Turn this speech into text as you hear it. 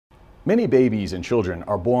Many babies and children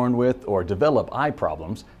are born with or develop eye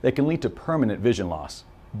problems that can lead to permanent vision loss.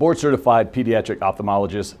 Board-certified pediatric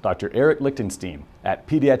ophthalmologist Dr. Lichtenstein at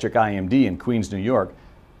PediatricEyeMD in Queens, New York,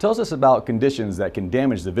 tells us about conditions that can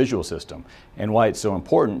damage the visual system and why it's so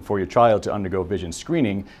important for your child to undergo vision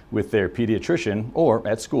screening with their pediatrician or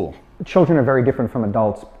at school. Children are very different from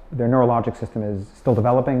adults. Their neurologic system is still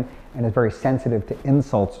developing and is very sensitive to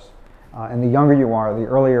insults. And the younger you are, the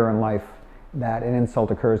earlier in life that an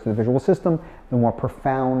insult occurs to the visual system, the more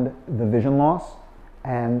profound the vision loss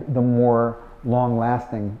and the more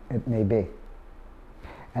long-lasting it may be.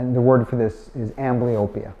 And the word for this is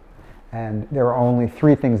amblyopia. And there are only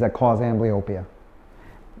 3 things that cause amblyopia.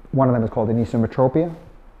 One of them is called anisometropia,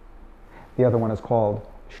 the other one is called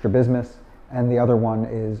strabismus, and the other one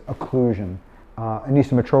is occlusion.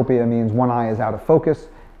 Anisometropia means one eye is out of focus,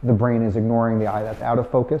 the brain is ignoring the eye that's out of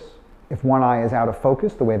focus. If one eye is out of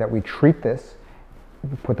focus, the way that we treat this, we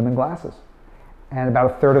put them in glasses. And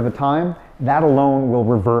about 1/3 of the time, that alone will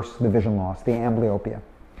reverse the vision loss, the amblyopia.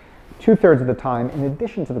 2/3 of the time, in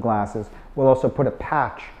addition to the glasses, we'll also put a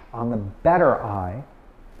patch on the better eye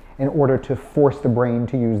in order to force the brain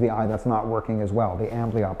to use the eye that's not working as well, the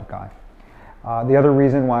amblyopic eye. The other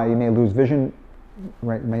reason why you may lose vision,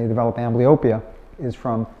 may develop amblyopia, is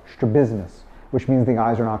from strabismus, which means the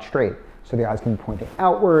eyes are not straight. So the eyes can be pointing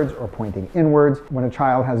outwards or pointing inwards. When a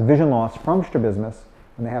child has vision loss from strabismus,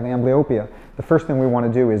 when they have amblyopia, the first thing we want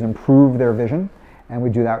to do is improve their vision, and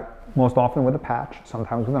we do that most often with a patch,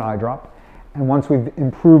 sometimes with an eye drop. And once we've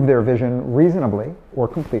improved their vision reasonably or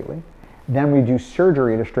completely, then we do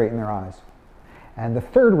surgery to straighten their eyes. And the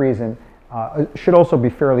third reason should also be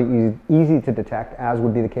fairly easy to detect, as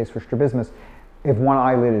would be the case for strabismus. If one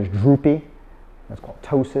eyelid is droopy, that's called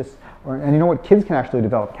ptosis. And you know what? Kids can actually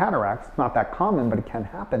develop cataracts. It's not that common, but it can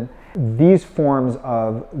happen. These forms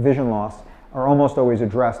of vision loss are almost always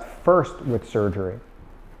addressed first with surgery,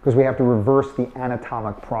 because we have to reverse the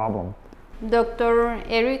anatomic problem. Dr.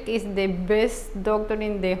 Eric is the best doctor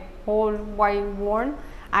in the whole wide world.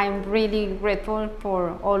 I'm really grateful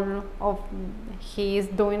for all of he is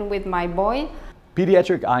doing with my boy.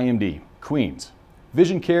 PediatricEyeMD, Queens.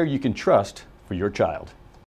 Vision care you can trust for your child.